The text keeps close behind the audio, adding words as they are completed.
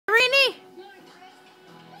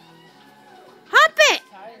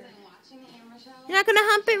You're not gonna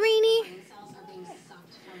hump it, Reenie?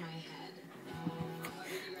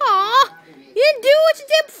 Aw, you didn't do what you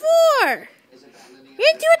did before. You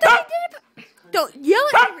didn't do what you did. Don't yell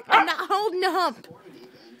at me. I'm not holding the hump.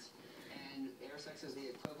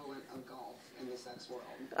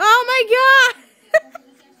 Oh my God.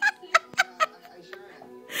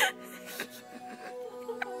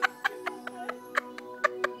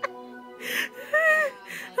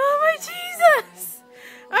 Oh my Jesus!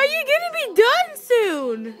 Are you gonna be done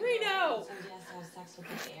soon? Reno!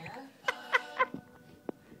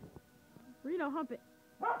 Reno, hump it.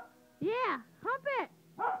 Yeah, hump it.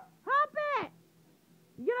 Hump it.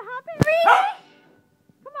 You gonna hump it, Reno?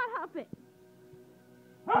 Come on, hump it.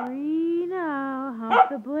 Reno, hump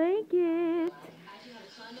the blanket.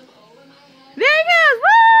 There he goes!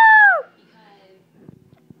 Woo!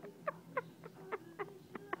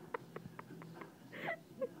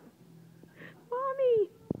 Mommy,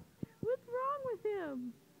 what's wrong with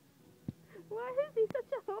him? Why is he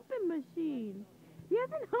such a humping machine? He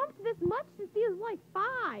hasn't humped this much since he was like 5.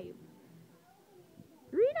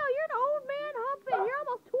 Reno, you're an old man humping. You're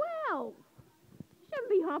almost 12. You shouldn't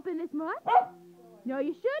be humping this much. No,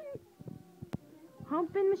 you shouldn't.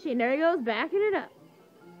 Humping machine. There he goes, backing it up.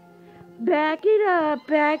 Back it up,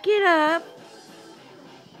 back it up.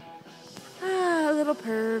 Ah, little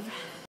perv.